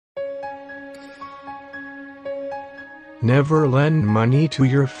Never lend money to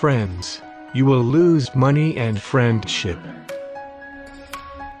your friends. You will lose money and friendship.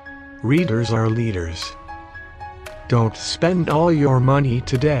 Readers are leaders. Don't spend all your money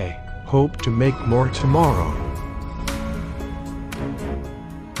today. Hope to make more tomorrow.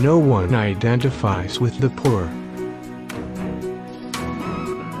 No one identifies with the poor.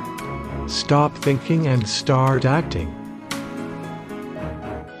 Stop thinking and start acting.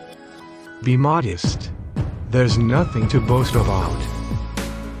 Be modest. There's nothing to boast about.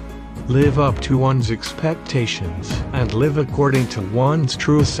 Live up to one's expectations and live according to one's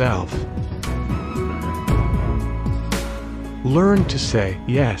true self. Learn to say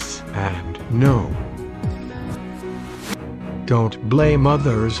yes and no. Don't blame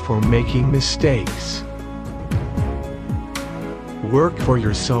others for making mistakes. Work for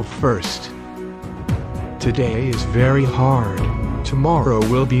yourself first. Today is very hard. Tomorrow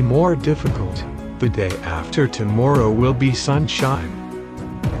will be more difficult. The day after tomorrow will be sunshine.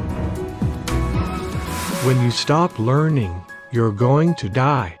 When you stop learning, you're going to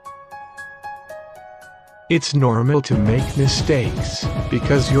die. It's normal to make mistakes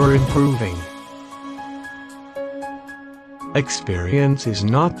because you're improving. Experience is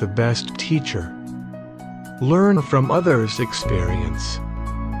not the best teacher. Learn from others' experience.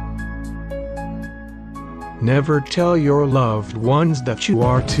 Never tell your loved ones that you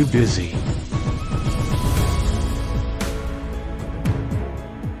are too busy.